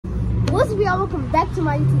What's up, y'all? Welcome back to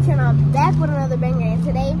my YouTube channel. I'm back with another banger, and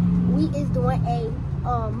today we is doing a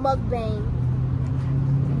mukbang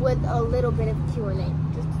with a little bit of Q&A,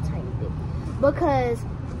 just a tiny bit, because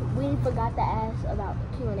we forgot to ask about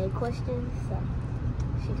Q&A questions, so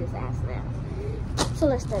she just asked now. So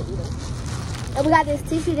let's start eating. And we got this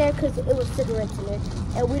tissue there because it was cigarettes in there,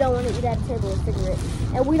 and we don't want to eat at a table with cigarettes,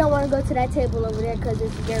 and we don't want to go to that table over there because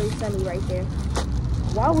it's very sunny right there.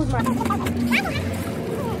 Why was my...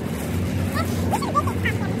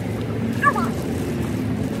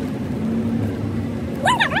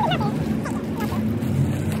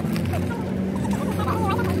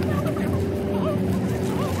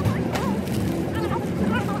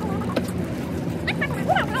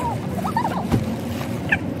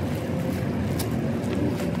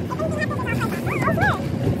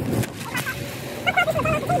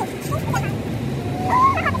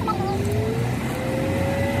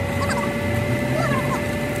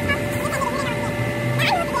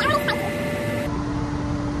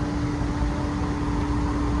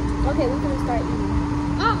 Okay, we're gonna start eating.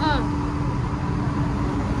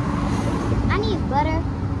 I need butter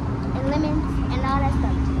and lemons and all that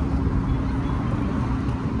stuff.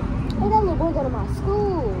 Hey, that little boy go to my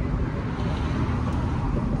school.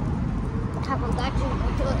 Papa got you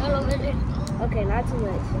into the elevator. Okay, not too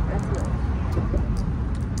much. Not too much.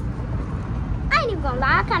 I ain't even gonna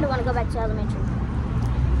lie, I kinda wanna go back to elementary.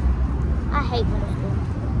 I hate middle school.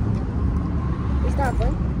 It's not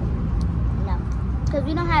fun. Because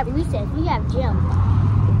we don't have recess, we have gym.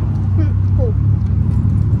 Cool.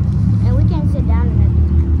 And we can't sit down and nothing.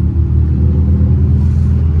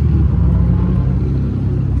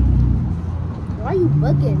 Why are you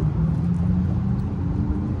bugging?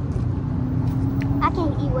 I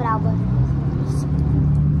can't eat without butter.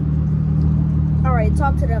 Alright,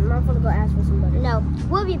 talk to them. I'm gonna go ask for some butter. No,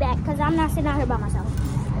 we'll be back because I'm not sitting out here by myself.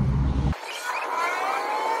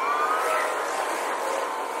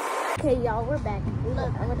 Okay, y'all, we're back.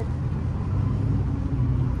 Look, we're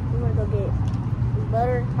gonna go get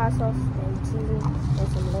butter, hot sauce, and cheese, and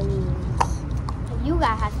some lemons. You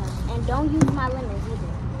got hot sauce, and don't use my lemons either.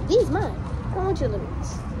 These mine. I don't want your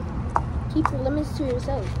lemons. Keep your lemons to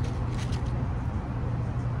yourself.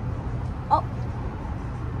 Oh,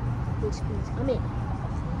 bitch, please, come in.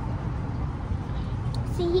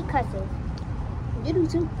 See, he cusses. You do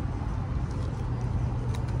too.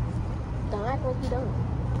 Don't act like you don't.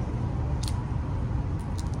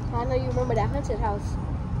 I know you remember that haunted house.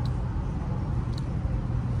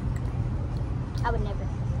 I would never.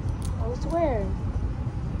 I swear.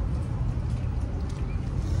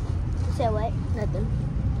 You said what? Nothing.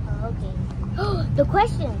 Oh, okay. The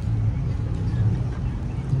question.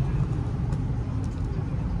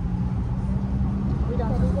 We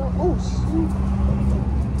don't know. Oh, shoot.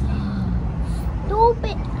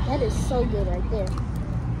 Stupid. That is so good right there.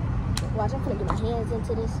 Watch, I'm gonna get my hands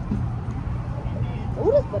into this. Ooh,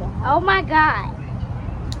 this butter. Oh my God.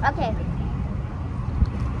 Okay.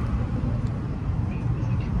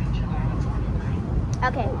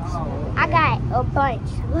 Okay. I got a bunch.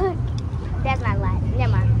 Look. That's not live.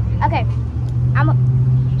 Never mind. Okay.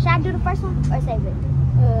 Should I do the first one or save it?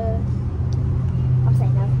 I'm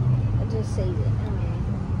saying no. I just saved it.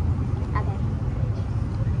 Okay.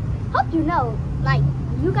 Hope you know, like,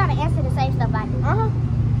 you gotta answer the same stuff I do.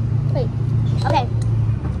 Wait. Okay.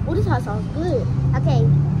 Oh, this hot sauce good. Okay.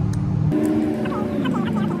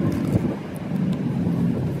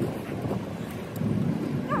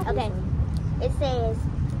 Okay. It says,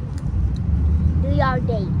 do y'all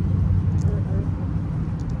date?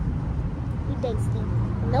 You date Steve?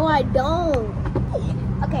 No, I don't.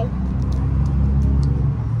 Okay.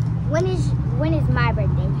 When is my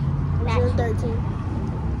birthday? June 13th.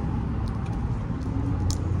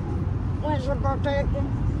 When's your birthday again?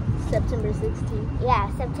 September 16th. Yeah,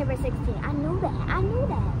 September 16th. I knew that. I knew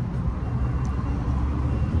that.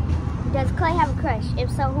 Does Clay have a crush? If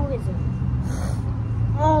so, who is it?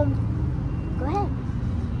 Go ahead.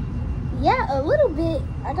 Yeah, a little bit.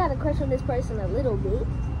 I got a crush on this person a little bit.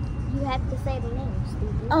 You have to say the name,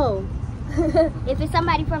 Stevie. Oh. If it's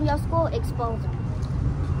somebody from your school, expose them.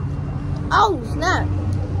 Oh, snap.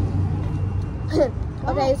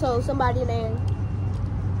 Okay, so somebody named...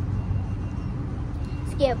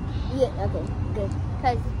 Skip. Yeah, okay, good.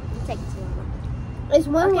 Because you take it too long. It's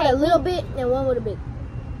one with a little bit and one with a big.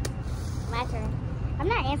 My turn. I'm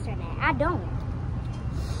not answering that. I don't.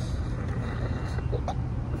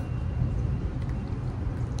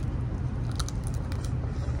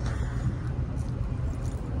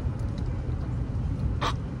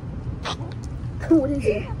 What is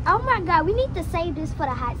it? Oh my God, we need to save this for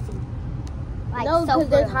the hot seat. Like, No, so because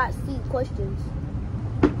there's real. hot seat questions.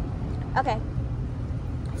 Okay.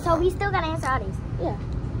 So we still gotta answer all these. Yeah.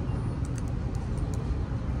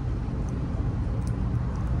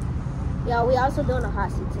 Yeah, we also doing a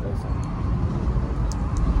hot seat today, so.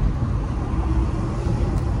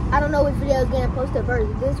 I don't know which video is getting posted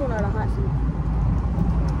first, this one or the hot seat.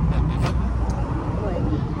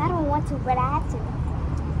 I don't want to, but I have to.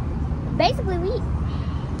 Basically,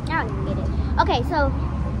 I don't even get it. Okay, so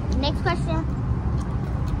next question.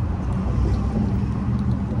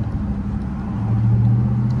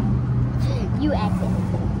 You ask it.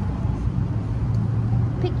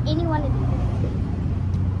 Pick any one of these.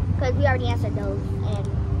 Because we already answered those, and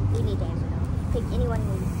we need to answer those. Pick any one of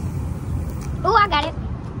these. Oh, I got it.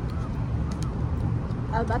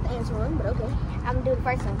 I was about to answer one, but okay. I'm going to do the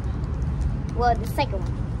first one. Well, the second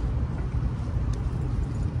one.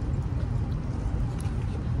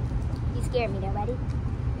 You scared me there, buddy.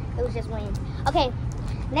 It was just winning. Okay,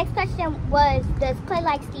 next question was, does Clay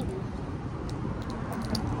like Stevie?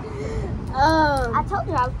 I told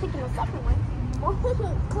you I was picking the second one.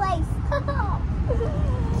 Clay, stop.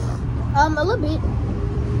 A little bit.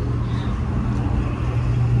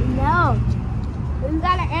 No. You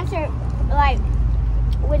gotta answer, like,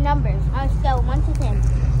 with numbers on a scale of 1 to 10.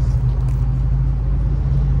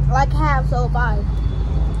 Like half, so 5.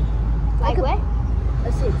 Like what?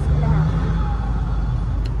 A 6.5.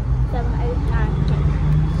 7, 8, 9,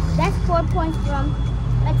 10. That's 4 points from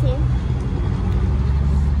a 10.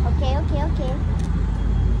 Okay.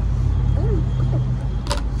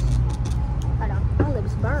 Hold on, my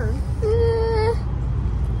lips burn.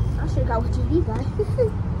 I should have got what you guys.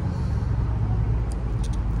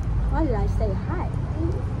 Why did I say hi?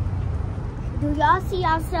 Do y'all see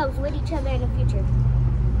yourselves with each other in the future?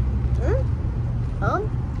 I don't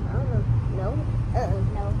know. No.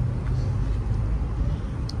 No.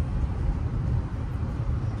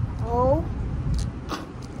 Oh.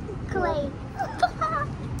 Clay.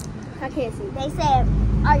 I can't see. They said,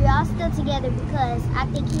 are y'all still together because I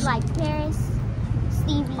think he like Paris,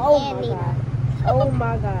 Stevie, and Nina. God. Oh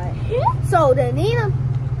my God. So the Nina,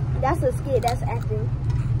 that's a skit, that's acting.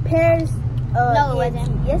 Paris, no, it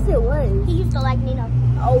wasn't. Yes, it was. He used to like Nina.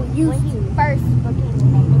 Oh, used when he to. first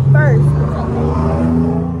became a First.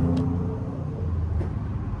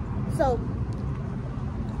 So,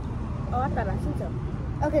 I thought I seen something.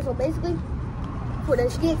 Okay, so basically, for the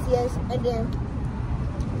skits, yes, and then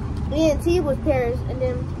ENT was Paris, and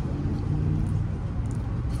then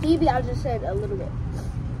Stevie, I just said a little bit.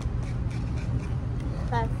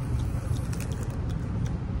 Okay.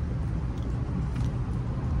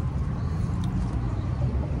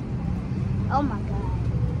 Oh my God.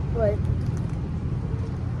 What?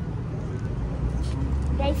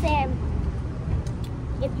 They said,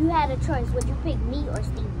 if you had a choice, would you pick me or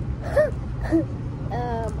Stevie?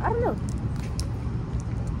 I don't know.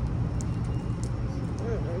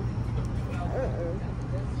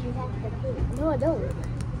 You have to pick. No, I don't.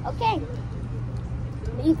 Okay.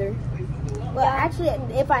 Either. Well, actually,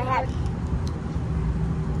 if I had...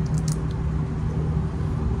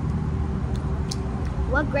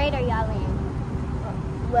 What grade are y'all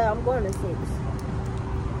in? Well, I'm going to 6.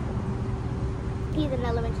 He's in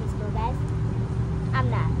elementary school, guys. I'm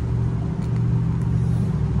not.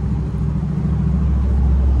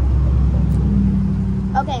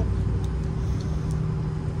 Okay.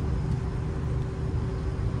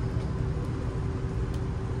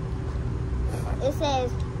 It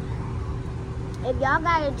says, if y'all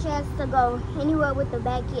got a chance to go anywhere with the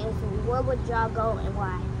bad kids, where would y'all go and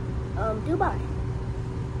why? Dubai.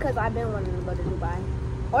 Because I've been wanting to go to Dubai.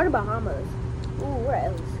 Or the Bahamas. Ooh, where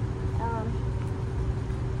else?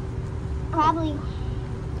 Probably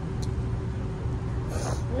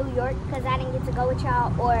New York, because I didn't get to go with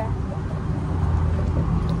y'all, or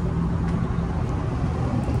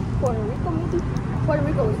Puerto Rico, maybe? Puerto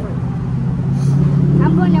Rico was fun.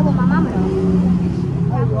 I'm going there with my mama though.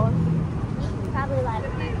 Oh, you are? Probably like,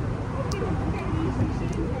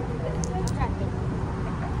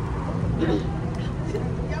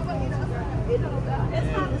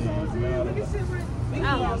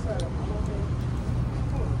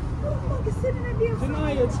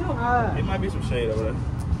 It might be some shade over there.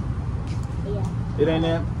 yeah. It ain't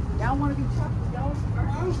that? Y'all want to get chocolate? Y'all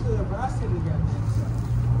understood, but I said we got this.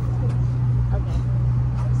 Okay.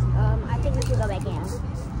 I think we should go back in.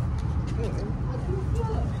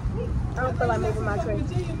 I don't feel like moving my tray. I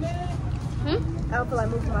don't feel like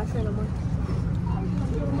moving my tray no more.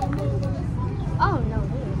 Oh no,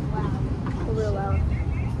 this is loud. For real loud.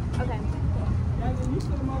 Okay.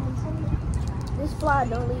 This fly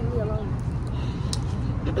don't leave me alone.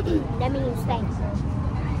 That means thanks.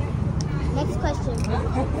 Next question.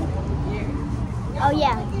 Oh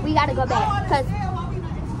yeah, we gotta go back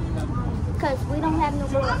cause we don't have no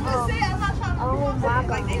more. Oh my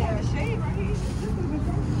god.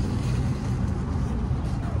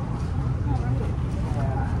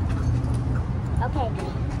 Okay.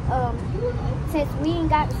 Since we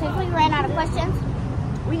ran out of questions,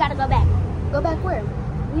 we gotta go back. Go back where?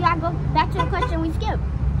 We gotta go back to the question we skipped.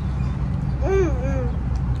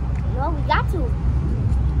 No, we got to.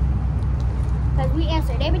 Because we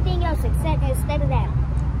answered everything else instead of that.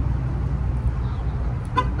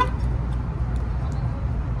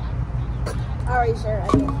 Alright, sir, I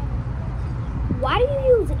guess. Why do you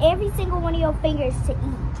use every single one of your fingers to eat?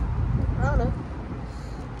 I don't know.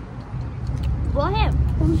 Go ahead.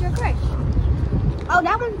 Who's your crush? Oh,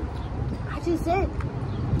 that one I just said.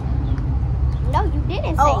 No, you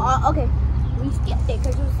didn't say Oh, okay. We skipped it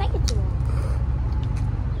because you were saying it too long.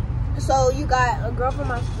 So you got a girl from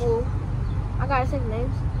my school. I gotta say the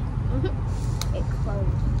names. It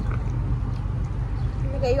closed.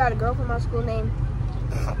 Okay, you got a girl from my school named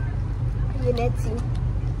Yanetsi.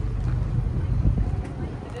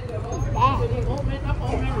 I'll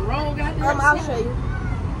show you.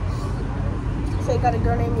 So you got a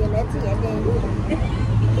girl named Yanetsi and then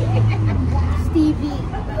Stevie,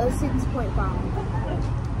 6.5.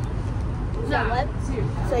 So what?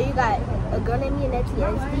 So you got a girl named Yanetsi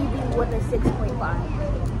and Stevie with a 6.5.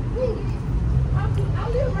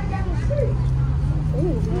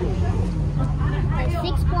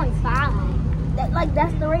 Like 6.5.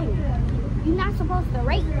 That's the rating. You're not supposed to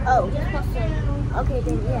rate. Oh. You're supposed to. Okay,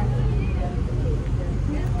 then yeah.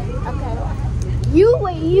 Okay. You.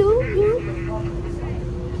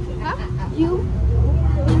 Huh? You.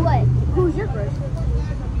 What? Who's your crush?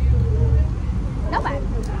 Nobody.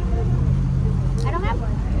 I don't have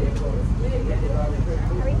one. I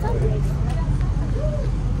already told you.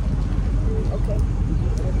 Okay.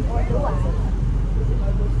 Or do I?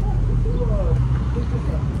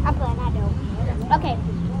 I'm playing, I don't. Okay.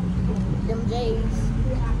 Them J's.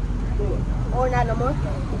 Or not no more.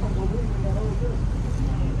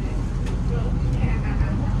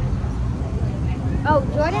 Oh,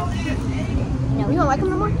 Jordan? No. You don't like him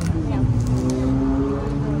no more? No.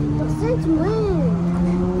 Since when?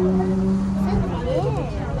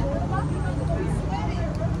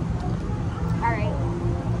 Alright.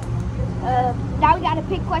 Now we gotta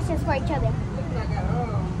pick questions for each other.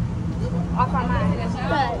 Off our mind.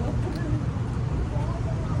 Good.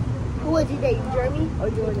 Who would you date, Jeremy or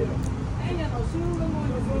Jordan?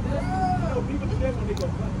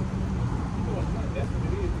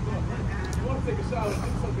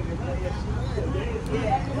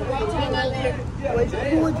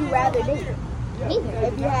 Who would you rather date? Neither.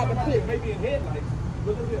 If you had to pick.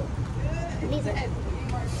 Neither.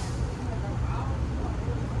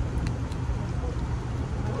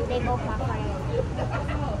 They both my friends.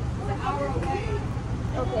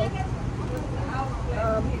 Okay. I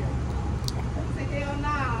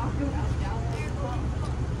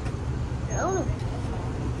don't know.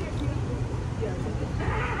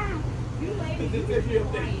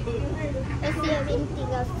 Let's see if anything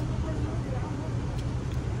else.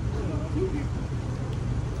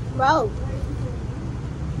 Bro.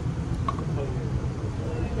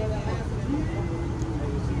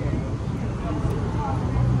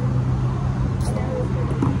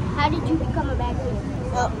 How did you become a back here?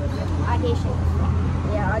 Oh. Auditions.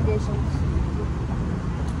 Yeah, auditions.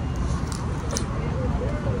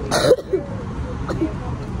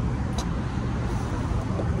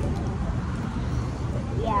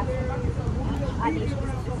 Yeah. Auditions.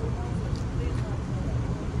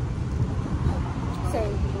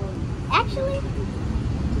 Same. Actually,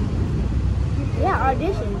 Yeah,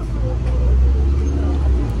 auditions.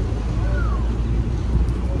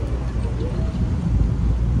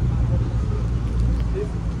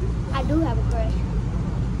 I do have a crush.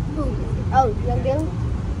 Who? Oh, Young Dylan?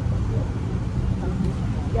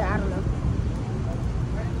 Yeah, I don't know.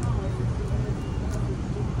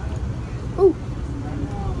 Who?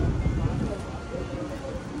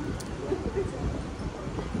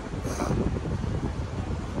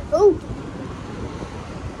 Who?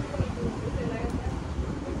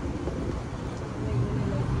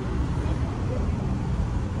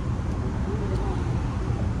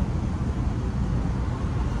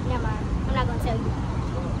 Never mind. I'm not gonna tell you.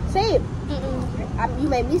 Say it. Mm-mm. You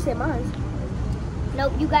made me say mine.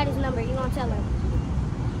 Nope, you got his number. You gonna tell him.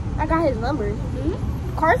 I got his number.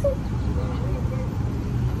 Mm-hmm. Carson?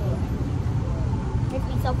 Let's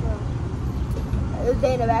be so real. It was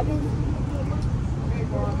Dana Backens.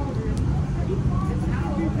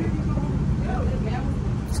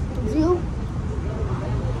 You?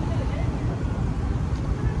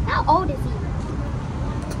 How old is he?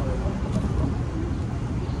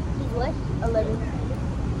 11.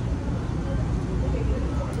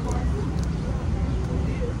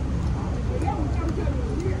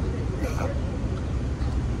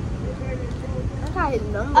 I got his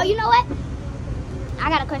number. Oh, you know what? I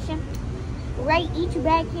got a question. Rate each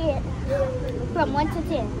bag here from 1 to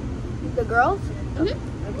 10. The girls? Mm-hmm.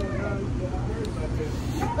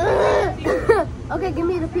 Okay, give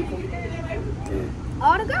me the people.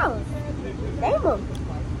 All the girls. Name them.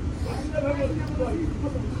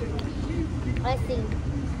 Let's see.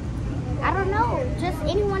 I don't know. Just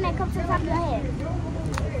anyone that comes to the top of your head.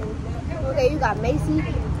 Okay, you got Macy.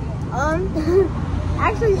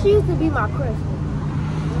 Actually, she used to be my crush.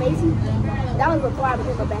 Macy. That was before I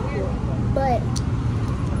became a backfield. But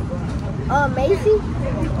Macy,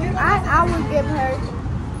 I would give her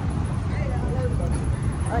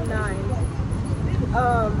a 9.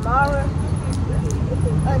 Mara,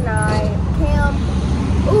 a 9. Cam,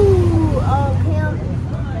 Cam,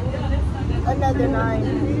 another 9.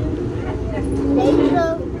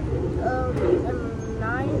 Deja, a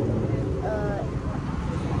 9.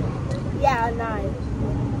 Yeah, a 9.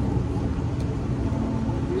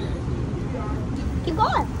 Keep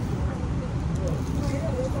going.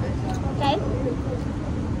 Okay.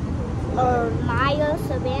 Maya,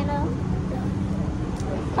 Savannah.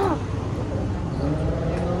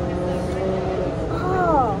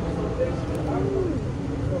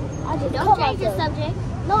 I just Don't cut change the myself. subject.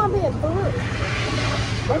 No, I'm being blue.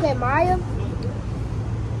 Okay, Maya.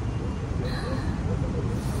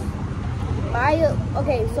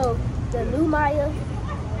 Okay, so the new Maya,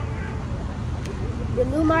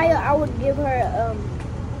 I would give her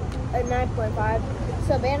a 9.5.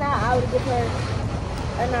 Savannah, I would give her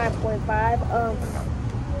a 9.5.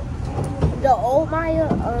 The old Maya,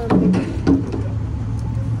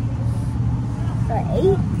 an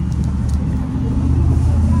 8.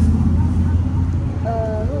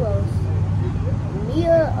 Who else?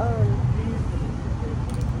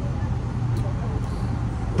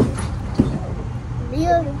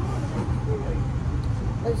 Mia,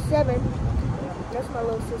 a 7. That's my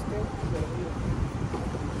little sister.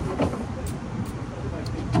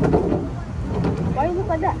 Why you look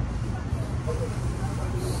like that?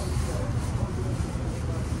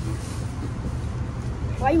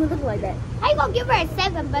 Why you look like that? How you gonna give her a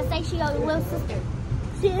 7 but say she your little sister?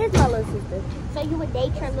 She is my little sister. So you would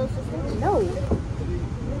date your little sister? No.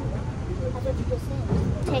 That's what you just said.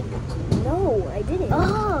 Take. No, I didn't.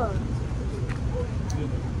 Oh.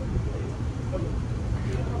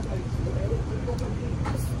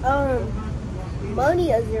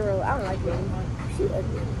 Money a 0. I don't like Money. She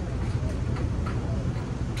ugly.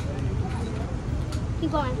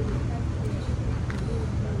 Keep going.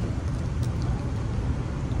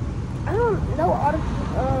 I don't know all the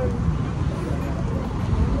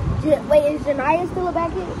wait, is Janaya still a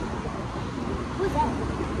back end? Who's that?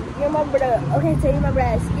 You remember so you remember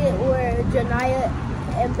that skit where Janaya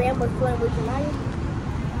and Bam was playing with Janaya?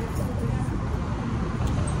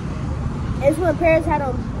 It's when Paris had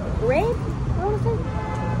on red, I want to say.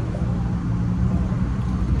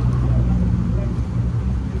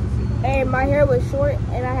 And my hair was short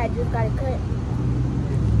and I had just got it cut.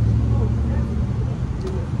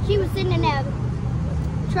 She was sitting in that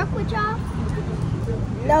truck with y'all?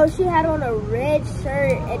 No, she had on a red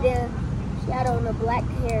shirt and then she had on a black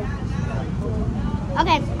hair.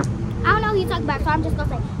 Okay. I don't know who you talking about, so I'm just gonna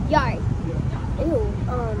say Yari. Ew.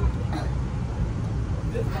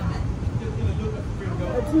 A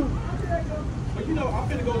 2. But you know, I'm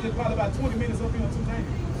finna go just probably about 20 minutes up here on 2 things.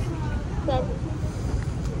 Okay.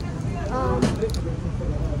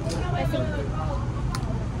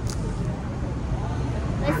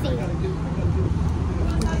 Let's see.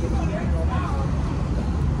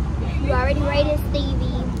 You already rated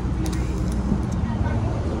Stevie.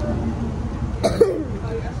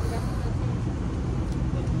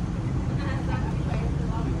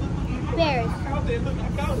 Paris.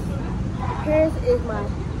 Paris is my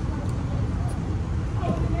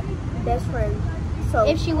best friend. So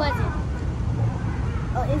If she wasn't.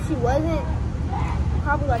 if she wasn't,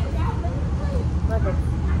 probably like a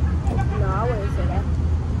no, I wouldn't say that.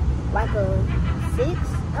 Like a 6?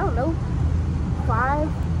 I don't know. 5?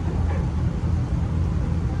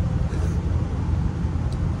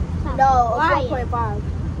 No, a 4.5.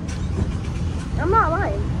 I'm not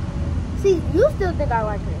lying. See, you still think I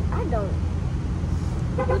like her. I don't.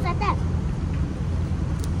 Who's at that?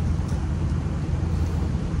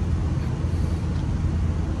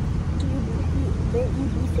 You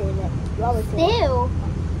be saying that. You always say that. Still.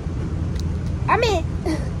 I mean,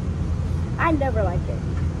 I never liked her.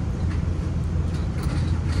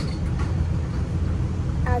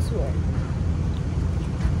 I swear.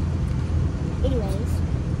 Anyways.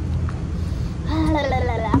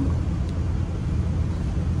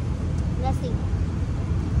 Let's see.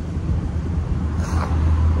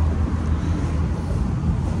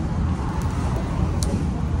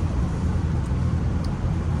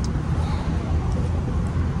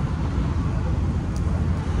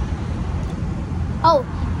 Oh,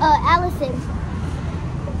 Allison.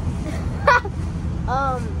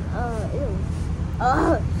 Ew.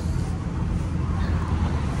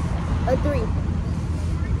 A 3.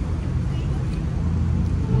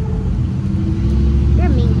 You're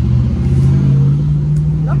mean.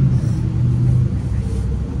 No.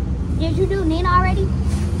 Did you do Nina already?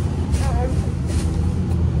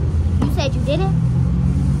 You said you didn't?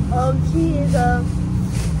 She is a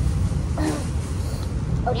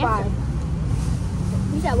 5.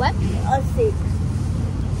 You said what? A 6.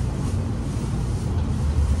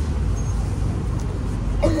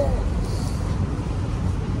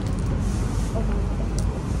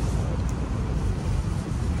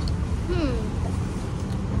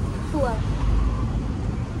 Who else?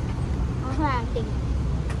 I'm trying to think.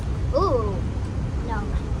 Ooh. No.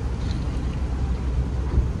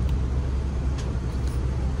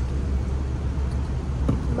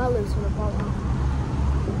 My lips gonna fall off.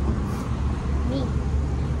 Me.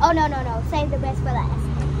 Oh, no. Save the best for last.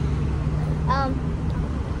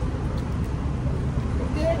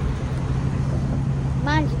 Good.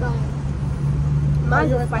 Mine's gone. Mine's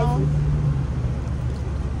yours spicy. gone?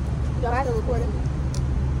 Y'all still recording?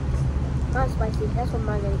 Mine's spicy. That's what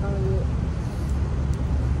mine's gonna get.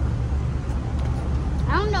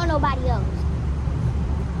 I don't know nobody else.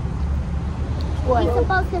 What? He's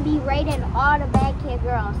supposed to be rating all the bad kid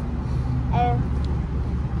girls. And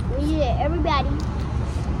we did everybody.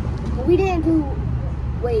 We didn't do.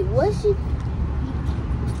 Wait, was she?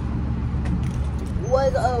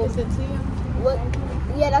 Was It's a 10. what?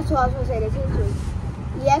 Yeah, that's what I was gonna say. The teachers.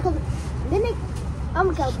 Yeah, cause then they. I'm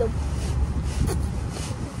gonna count them.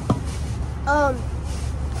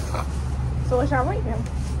 So what's y'all rate them?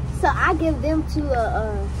 So I give them to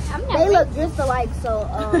I'm not they look just alike. So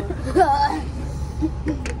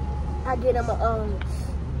I get them a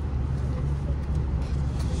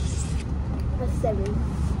 7.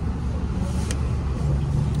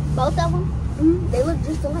 Both of them? They look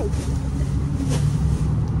just alike.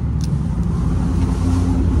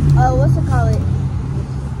 What's it called?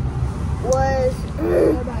 Was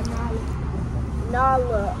What about Nala?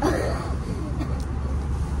 Nala.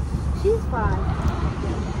 She's 5.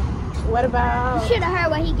 What You about should have heard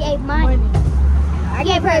what he gave mine. Money? I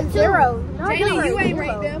gave her a 0. No, I gave her Jayde, a you ain't 0.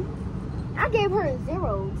 rate them. I gave her a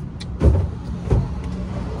 0.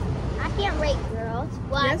 I can't rate girls.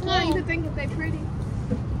 Well, That's I why you can. can think if they pretty.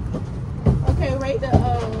 Okay, rate the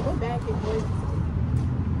what bad kid boys?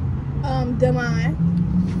 Demine.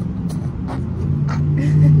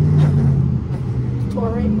 For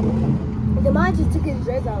real? The mine just took his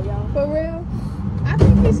dress out, y'all. For real? I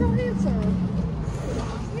think he's so handsome.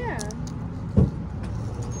 Yeah.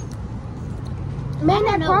 Man,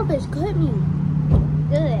 that know. crawfish cut me.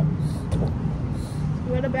 Good.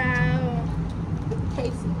 What about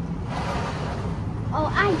Casey? Oh,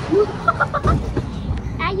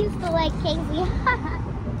 I used to like Casey.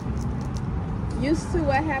 Used to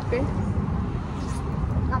what happened?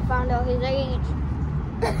 I found out his age.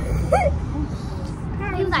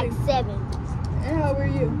 How He was like you? 7. And how old were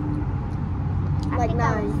you? I Like think I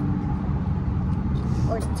 9.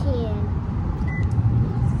 was, or 10.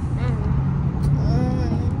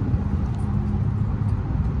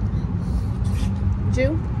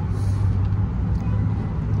 Jew?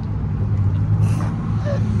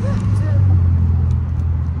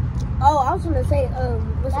 Oh, I was gonna say,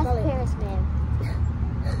 what's it That's called? Paris, man.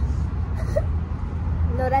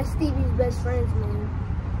 No, that's Stevie's best friend's man.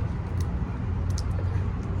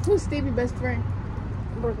 Who's Stevie's best friend?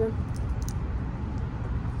 Brooklyn.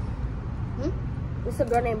 It's a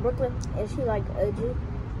girl named Brooklyn, and she like a Jew.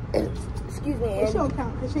 Excuse me. Well, she And don't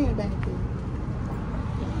count because she ain't a bad kid.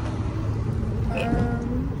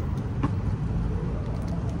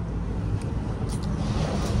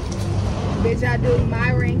 Did y'all do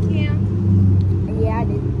Myra and Kim? yeah, I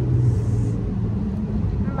did.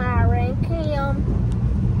 Myra and Kim.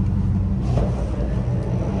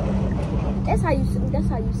 That's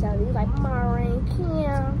how you sound. You like Myra and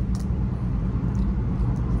Kim.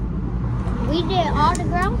 We did all the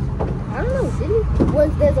girls? I don't know, did he?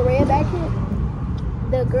 Was there's a red back kid?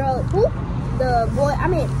 The girl who? The boy, I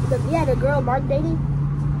mean the girl Mark dating.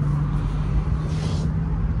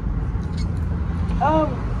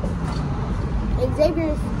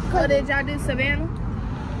 Xavier's Oh, cousin. did y'all do Savannah?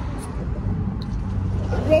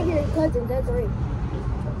 Xavier's cousin, Desiree.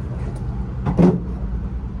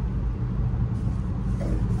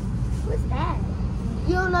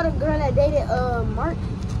 You don't know the girl that dated Mark?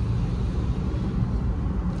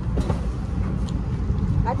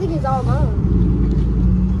 I think it's all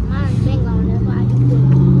gone. Mine's been gone, that's why I keep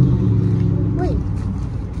doing Wait. it.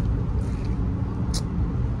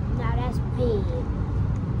 Now that's big.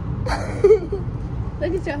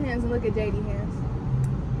 Look at your hands and look at Jayde's hands.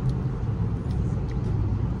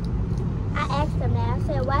 I asked him that. I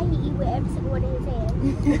said, why he eat with every single one of his hands?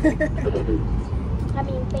 I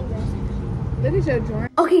mean, fingers. Look at your drawing.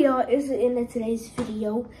 Okay, y'all, it's the end of today's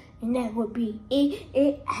video, and that would be it.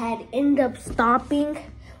 It had ended up stopping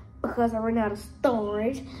because I ran out of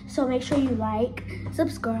storage. So make sure you like,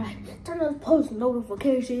 subscribe, turn on post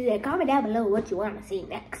notifications, and comment down below what you want to see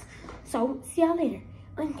next. So see y'all later.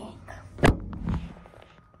 Okay.